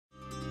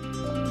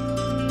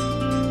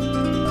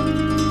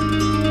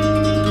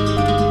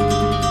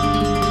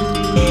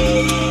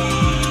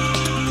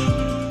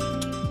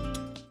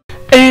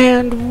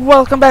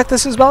welcome back.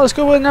 This is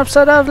Ballisco with an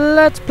episode of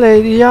Let's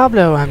Play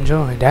Diablo. I'm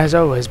joined, as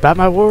always, by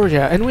my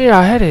warrior, and we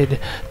are headed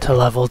to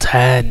level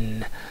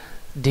 10.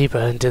 Deeper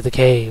into the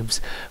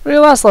caves. Where we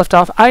last left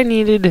off, I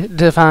needed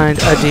to find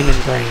a demon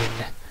brain.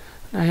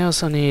 I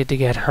also needed to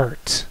get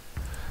hurt.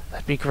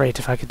 That'd be great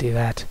if I could do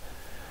that.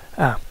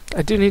 I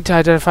do need to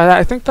identify that.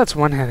 I think that's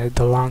one-handed,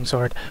 the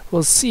longsword.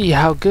 We'll see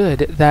how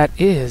good that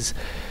is.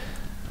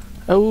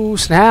 Oh,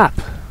 snap.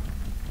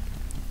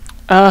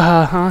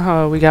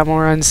 We got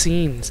more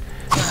unseens.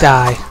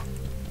 Die.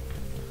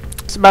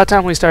 It's about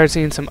time we started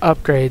seeing some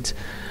upgrades.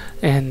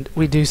 And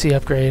we do see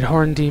upgrade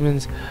horn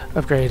demons,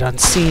 upgrade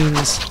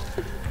unseens.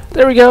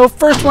 There we go.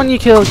 First one you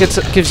kill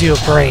gives you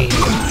a brain.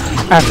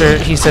 After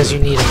he says you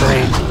need a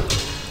brain.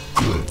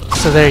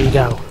 So there you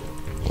go.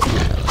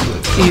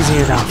 Easy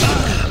enough.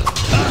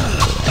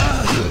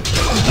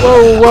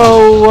 Whoa,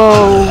 whoa,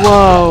 whoa,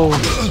 whoa.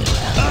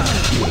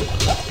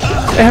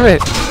 Damn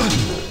it.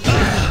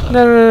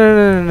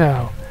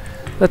 No.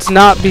 Let's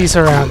not be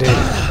surrounded.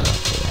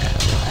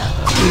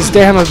 These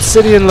damn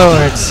obsidian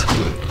lords.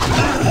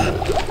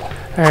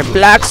 Alright,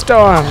 Black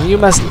Storm, you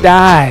must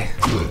die.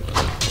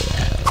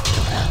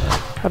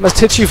 I must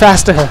hit you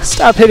faster.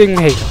 Stop hitting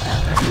me.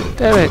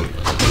 Damn it.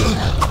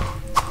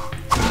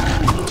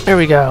 There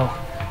we go.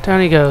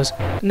 Down he goes.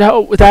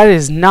 No, that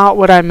is not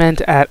what I meant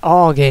at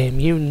all, game.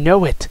 You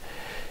know it.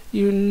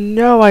 You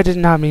know I did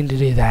not mean to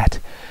do that.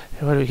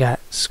 Okay, what do we got?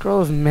 Scroll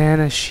of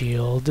Mana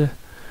Shield.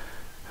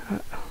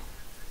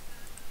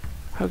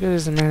 How good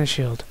is the Mana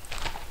Shield?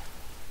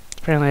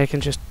 Apparently I can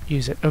just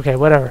use it. Okay,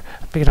 whatever.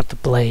 I'm picking up the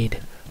blade.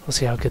 We'll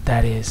see how good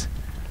that is.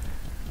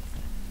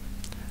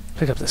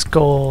 Pick up this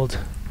gold.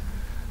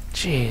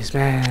 Jeez,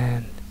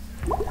 man.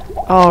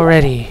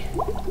 Already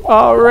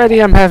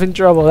I'm having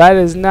trouble. That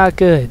is not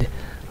good.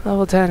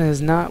 Level 10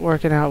 is not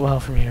working out well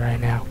for me right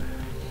now.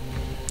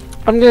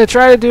 I'm going to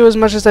try to do as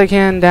much as I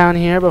can down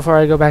here before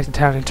I go back to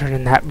town and turn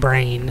in that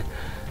brain.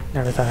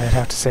 Never thought I'd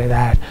have to say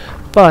that.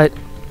 But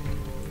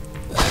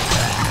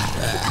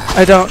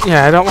I don't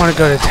want to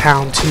go to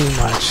town too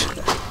much.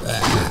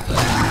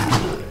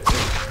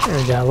 There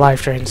we go.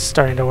 Life drain's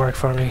starting to work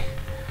for me.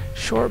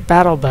 Short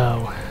battle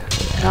bow.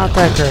 Not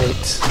that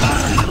great.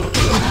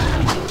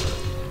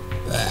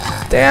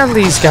 Damn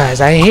these guys.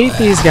 I hate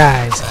these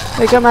guys.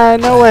 They come out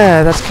of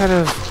nowhere. That's kind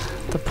of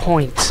the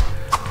point.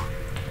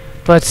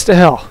 But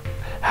still,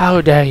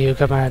 how dare you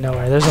come out of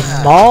nowhere? There's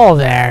a mall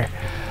there.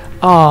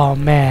 Oh,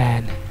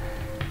 man.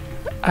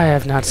 I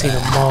have not seen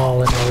a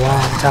mall in a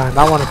long time.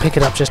 I want to pick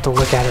it up just to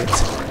look at it.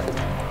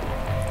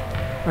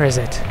 Where is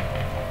it?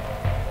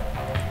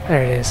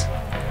 There it is.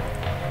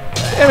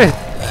 Damn it!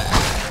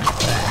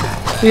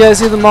 You guys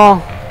see the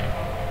mall?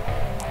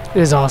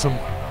 It is awesome.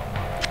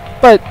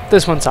 But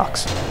this one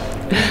sucks.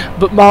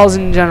 But malls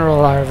in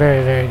general are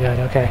very, very good.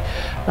 Okay.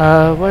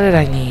 What did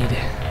I need?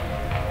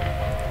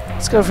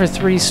 Let's go for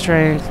 3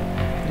 strength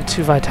and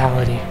 2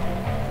 vitality.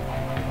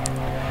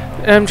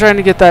 I'm trying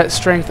to get that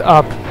strength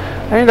up.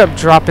 I ended up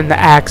dropping the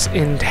axe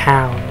in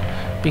town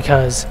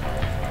because,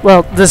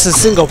 well, this is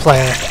single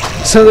player,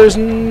 so there's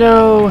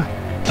no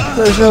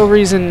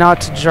reason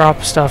not to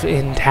drop stuff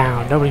in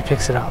town. Nobody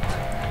picks it up,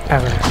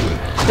 ever.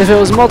 If it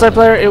was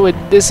multiplayer, it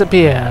would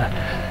disappear,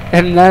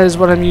 and that is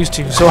what I'm used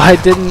to, so I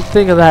didn't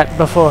think of that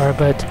before,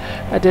 but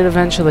I did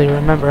eventually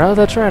remember, oh,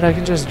 that's right, I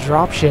can just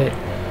drop shit,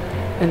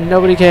 and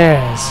nobody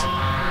cares.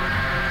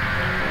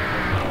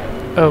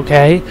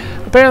 Okay,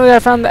 apparently I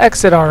found the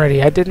exit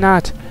already. I did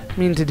not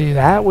mean to do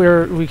that.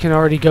 We can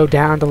already go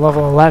down to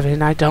level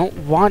 11. I don't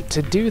want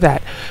to do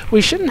that.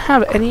 We shouldn't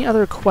have any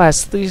other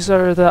quests. These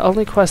are the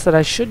only quests that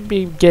I should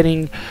be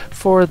getting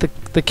for the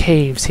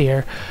caves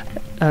here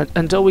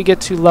until we get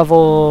to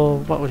level,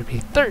 what would it be,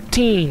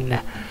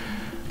 13.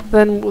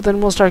 Then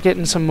we'll start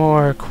getting some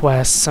more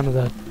quests, some of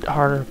the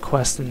harder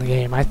quests in the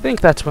game. I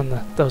think that's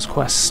when those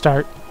quests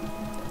start.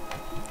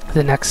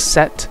 The next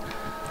set.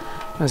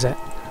 What is it?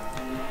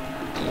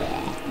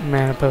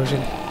 Mana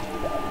potion.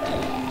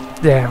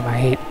 Damn,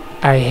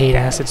 I hate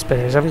acid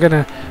spitters. I'm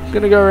gonna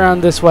go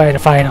around this way to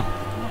fight them,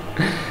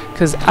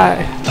 cause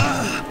I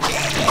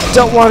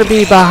don't want to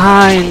be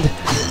behind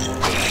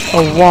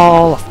a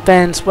wall, a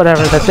fence,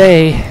 whatever that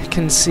they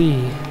can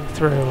see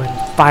through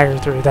and fire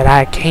through that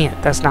I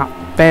can't. That's not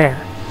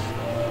fair.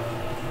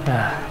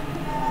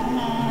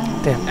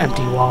 Damn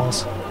empty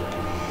walls.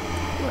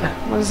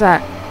 What is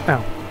that?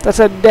 Oh, that's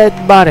a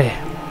dead body.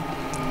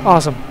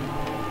 Awesome.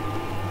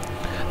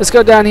 Let's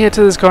go down here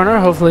to this corner.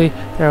 Hopefully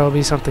there will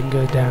be something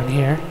good down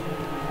here.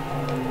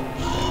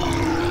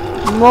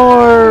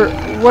 More.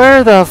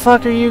 Where the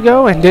fuck are you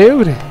going,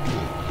 dude?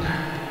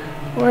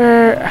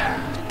 Where?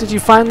 Did you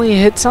finally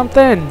hit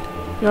something?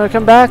 You want to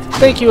come back?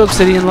 Thank you,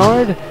 Obsidian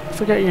Lord. I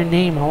forgot your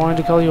name. I wanted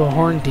to call you a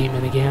horn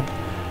demon again.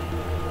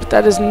 But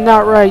that is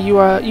not right. You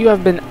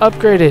have been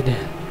upgraded.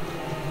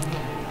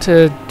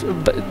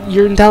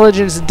 Your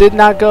intelligence did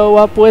not go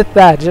up with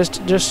that.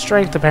 Just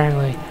strength,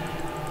 apparently.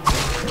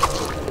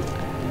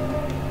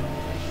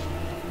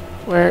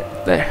 Where?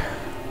 There.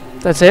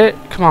 That's it?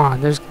 Come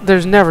on.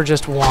 There's never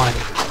just one.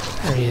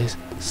 There he is.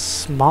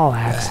 Small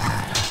axe.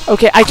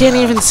 Okay, I can't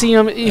even see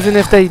them even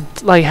if they,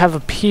 like, have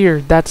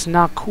appeared. That's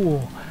not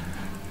cool.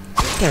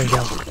 There we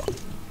go.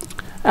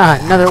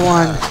 Another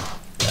one.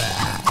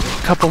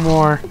 A couple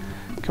more.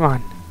 Come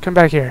on. Come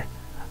back here.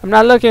 I'm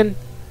not looking.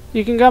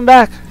 You can come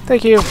back.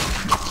 Thank you.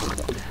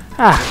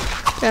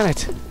 Damn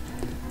it.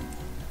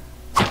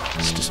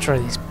 Let's destroy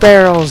these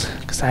barrels,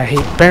 because I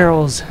hate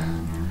barrels.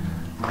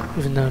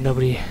 Even though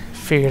nobody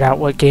figured out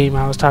what game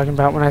I was talking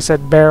about when I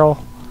said barrel.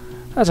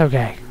 That's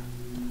okay.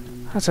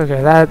 That's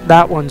okay.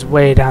 That one's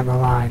way down the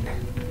line.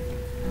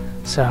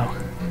 So,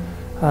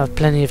 I'll have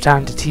plenty of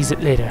time to tease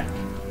it later.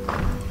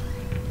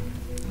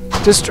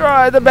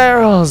 Destroy the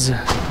barrels!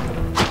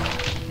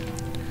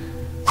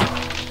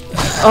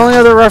 Only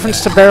other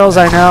reference to barrels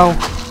I know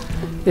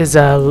is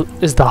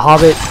The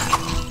Hobbit.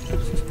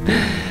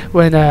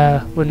 when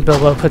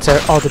Bilbo puts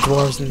all the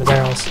dwarves in the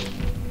barrels.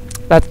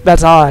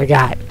 That's all I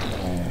got.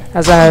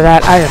 Outside of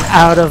that, I am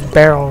out of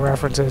barrel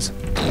references.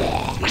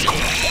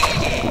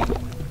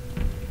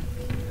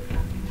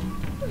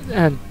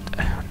 And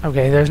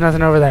okay, there's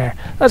nothing over there.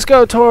 Let's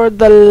go toward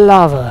the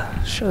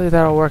lava. Surely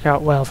that'll work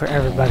out well for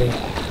everybody.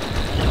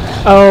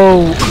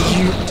 Oh,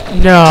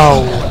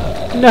 no,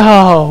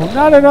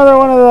 not another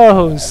one of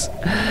those.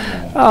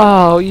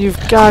 Oh, you've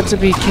got to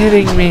be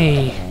kidding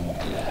me.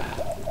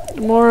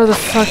 More of the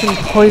fucking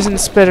poison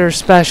spitter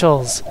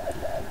specials.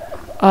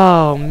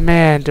 Oh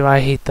man, do I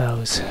hate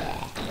those.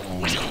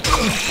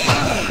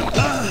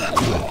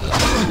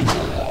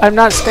 I'm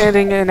not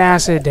standing in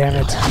acid, damn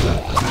it.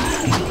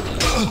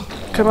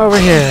 Come over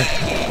here.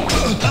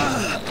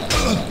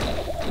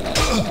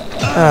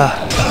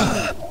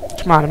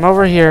 Come on, I'm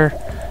over here.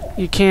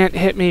 You can't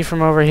hit me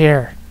from over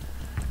here.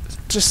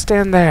 Just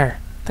stand there.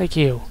 Thank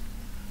you.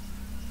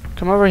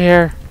 Come over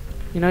here.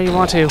 You know you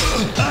want to.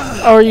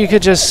 Or you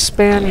could just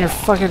spam your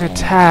fucking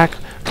attack.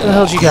 Where the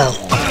hell did you go?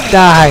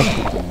 Die.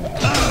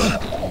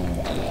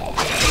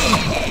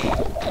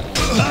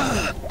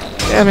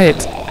 Damn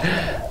it.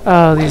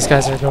 Oh, these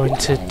guys are going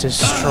to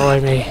destroy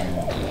me.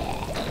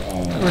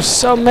 There were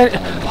so many.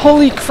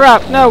 Holy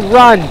crap. No,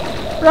 run.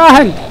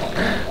 Run.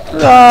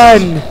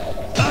 Run.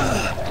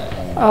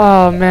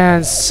 Oh,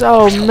 man.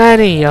 So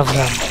many of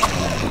them.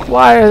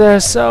 Why are there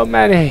so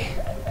many?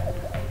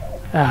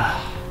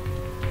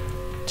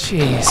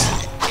 Jeez.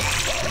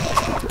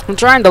 I'm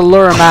trying to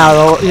lure them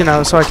out, you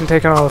know, so I can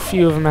take on a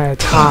few of them at a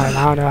time.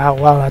 I don't know how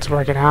well that's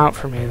working out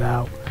for me,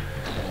 though.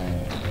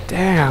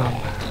 Damn.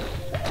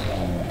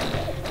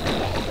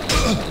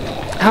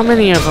 How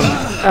many of them?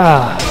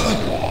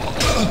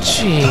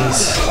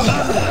 Jeez.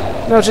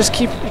 No, just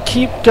keep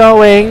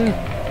going.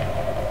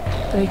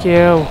 Thank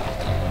you.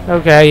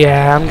 Okay,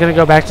 yeah, I'm gonna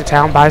go back to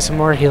town, buy some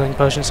more healing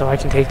potions so I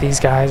can take these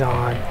guys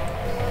on.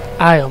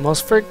 I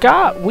almost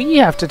forgot. We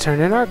have to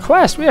turn in our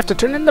quest. We have to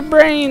turn in the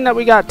brain that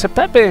we got to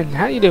Pepin.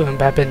 How you doing,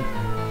 Pepin?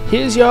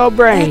 Here's your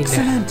brain.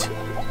 Excellent.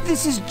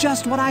 This is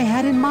just what I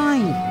had in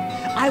mind.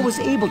 I was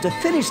able to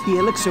finish the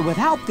elixir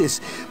without this,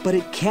 but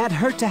it can't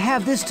hurt to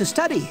have this to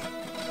study.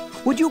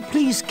 Would you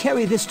please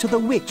carry this to the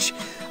witch?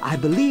 I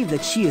believe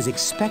that she is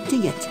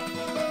expecting it.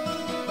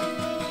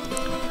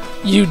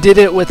 You did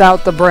it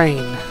without the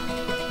brain.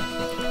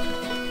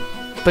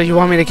 But you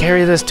want me to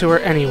carry this to her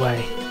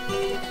anyway.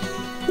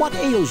 What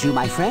ails you,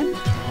 my friend?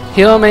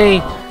 Heal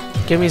me.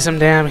 Give me some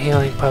damn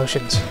healing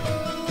potions.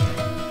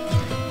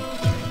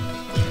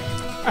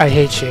 I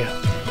hate you.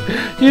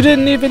 You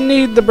didn't even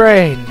need the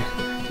brain.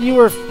 You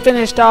were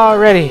finished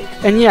already.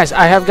 And yes,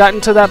 I have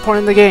gotten to that point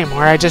in the game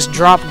where I just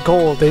drop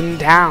gold in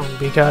town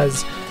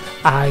because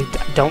I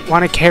don't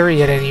want to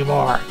carry it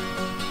anymore.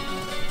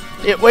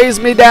 It weighs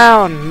me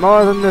down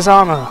more than this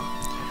armor.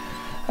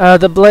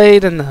 The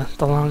blade and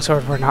the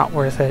longsword were not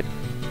worth it.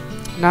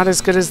 Not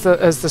as good as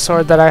the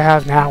sword that I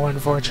have now,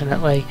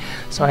 unfortunately.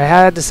 So I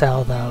had to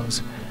sell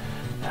those.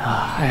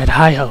 I had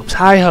high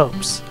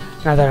hopes,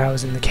 now that I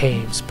was in the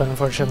caves, but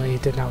unfortunately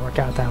it did not work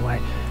out that way.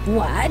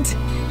 What?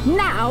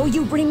 Now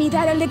you bring me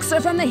that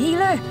elixir from the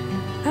healer?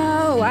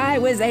 Oh, I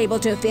was able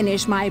to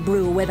finish my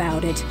brew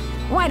without it.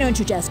 Why don't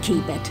you just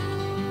keep it?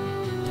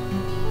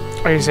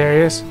 Are you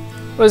serious?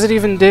 What does it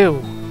even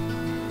do?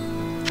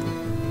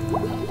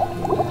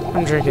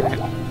 I'm drinking it.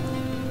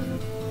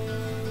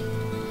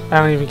 I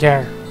don't even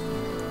care.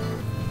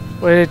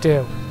 What did it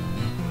do?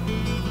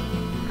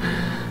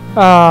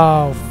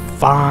 Oh,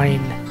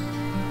 fine.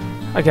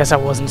 I guess I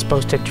wasn't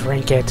supposed to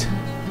drink it.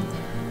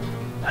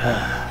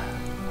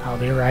 I'll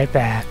be right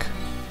back.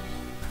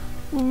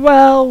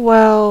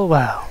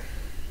 Well.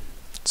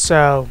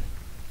 So,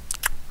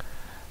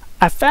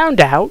 I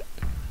found out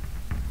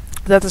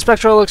that the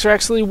Spectral Elixir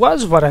actually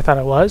was what I thought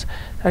it was.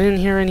 I didn't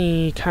hear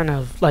any kind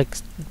of, like,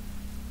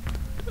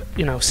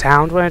 you know,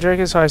 sound when I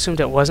drank it, so I assumed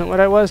it wasn't what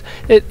I was.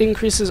 It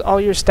increases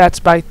all your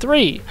stats by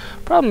 3.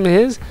 Problem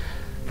is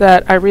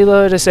that I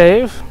reloaded a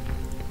save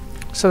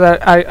so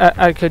that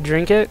I could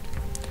drink it,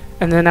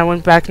 and then I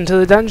went back into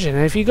the dungeon.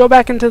 And if you go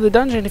back into the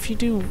dungeon, if you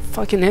do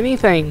fucking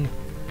anything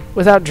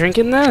without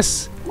drinking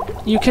this,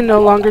 you can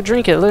no longer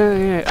drink it.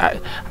 I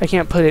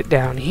can't put it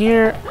down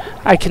here.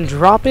 I can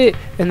drop it,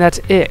 and that's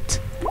it.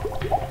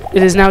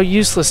 It is now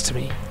useless to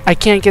me. I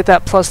can't get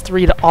that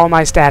 +3 to all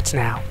my stats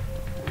now.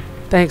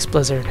 Thanks,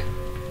 Blizzard.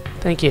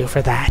 Thank you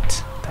for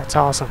that. That's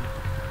awesome.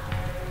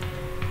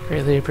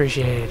 Greatly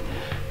appreciated.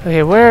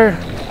 Okay, where...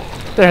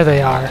 There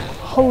they are.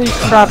 Holy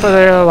crap, are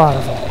there a lot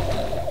of them.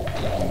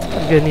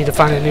 I'm gonna need to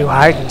find a new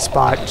hiding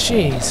spot.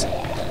 Jeez.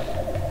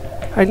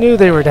 I knew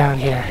they were down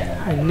here.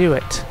 I knew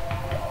it.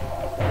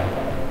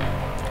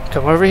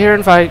 Come over here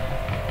and fight.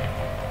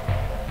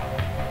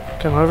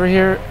 Come over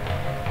here.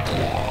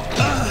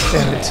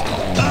 Damn it.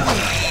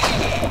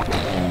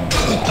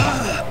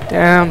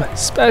 Damn.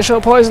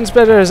 Special poison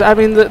spitters. I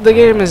mean, the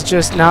game is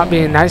just not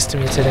being nice to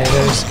me today.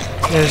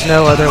 There's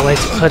no other way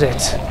to put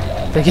it.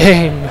 The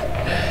game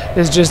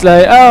is just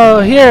like,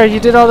 oh, here, you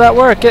did all that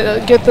work.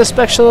 Get the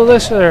Spectral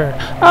Elixir.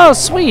 Oh,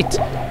 sweet.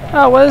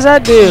 Oh, what does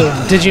that do?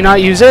 Did you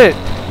not use it?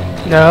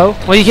 No?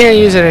 Well, you can't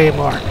use it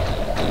anymore.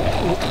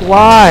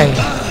 Why?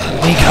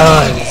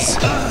 Because.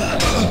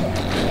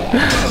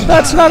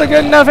 That's not a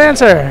good enough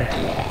answer.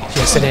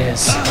 Yes, it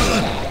is.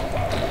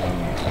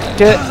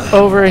 Get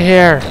over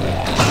here.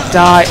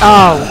 Die.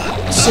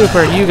 Oh,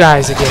 super, you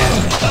guys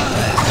again.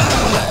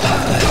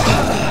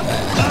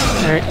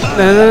 Alright.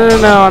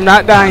 No, I'm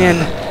not dying.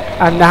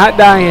 I'm not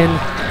dying.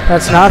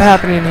 That's not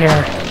happening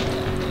here.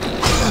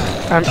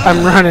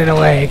 I'm running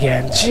away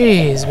again.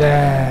 Jeez,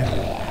 man.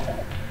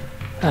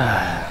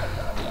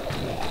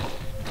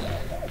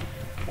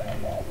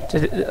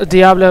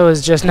 Diablo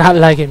is just not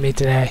liking me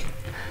today.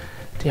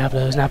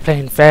 Diablo is not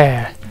playing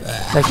fair.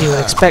 Like you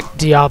would expect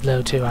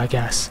Diablo to, I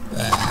guess.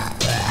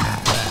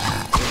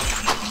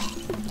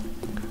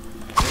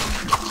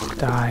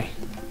 Die.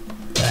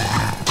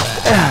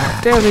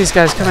 Damn, these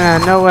guys coming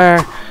out of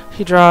nowhere.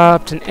 He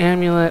dropped an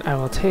amulet. I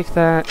will take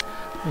that.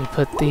 Let me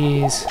put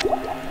these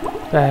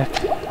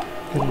back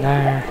in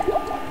there.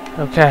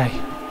 Okay.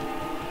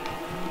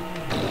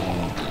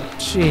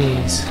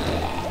 Jeez.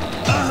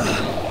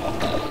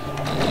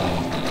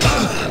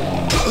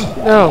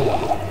 No.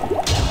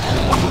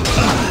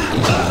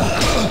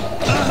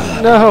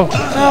 No.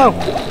 No.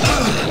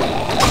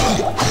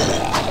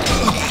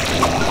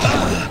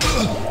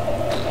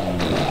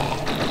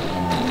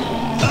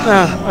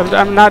 No,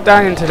 I'm not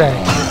dying today.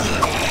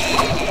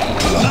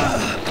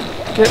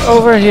 Get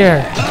over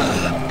here.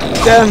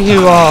 Damn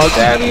you all.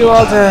 Damn you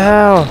all to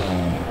hell.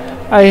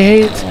 I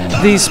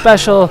hate these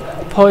special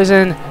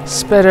poison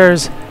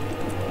spitters.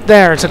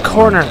 There, it's a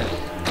corner.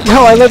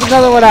 No, I left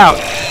another one out.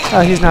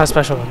 Oh, he's not a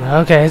special one.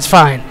 Okay, it's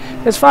fine.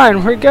 It's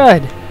fine. We're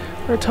good.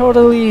 We're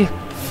totally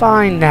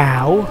fine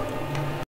now.